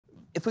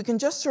if we can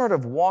just sort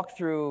of walk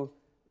through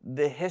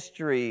the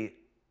history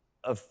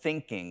of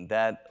thinking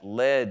that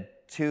led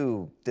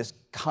to this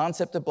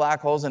concept of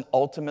black holes and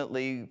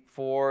ultimately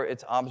for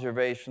its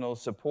observational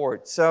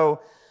support.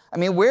 So, I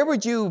mean, where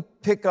would you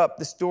pick up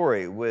the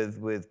story?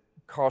 With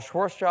Carl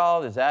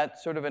Schwarzschild? Is that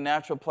sort of a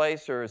natural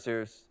place, or is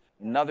there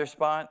another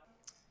spot?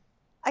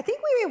 I think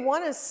we may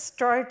want to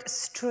start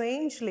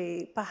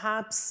strangely,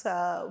 perhaps,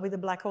 with the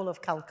black hole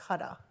of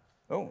Calcutta.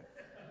 Oh.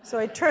 So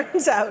it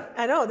turns out,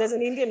 I know, there's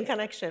an Indian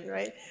connection,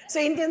 right? So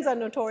Indians are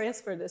notorious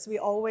for this. We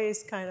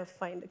always kind of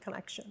find a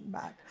connection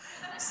back.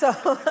 So,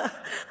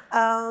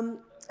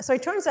 so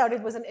it turns out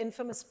it was an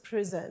infamous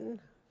prison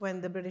when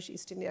the British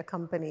East India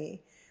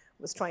Company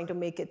was trying to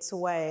make its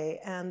way,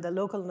 and the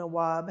local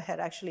Nawab had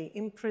actually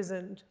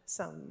imprisoned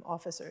some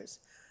officers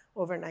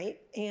overnight,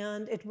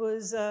 and it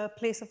was a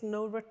place of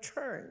no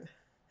return.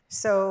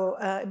 So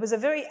it was a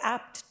very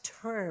apt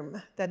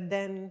term that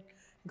then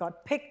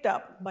got picked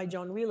up by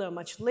John Wheeler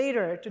much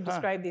later to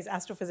describe these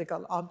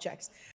astrophysical objects.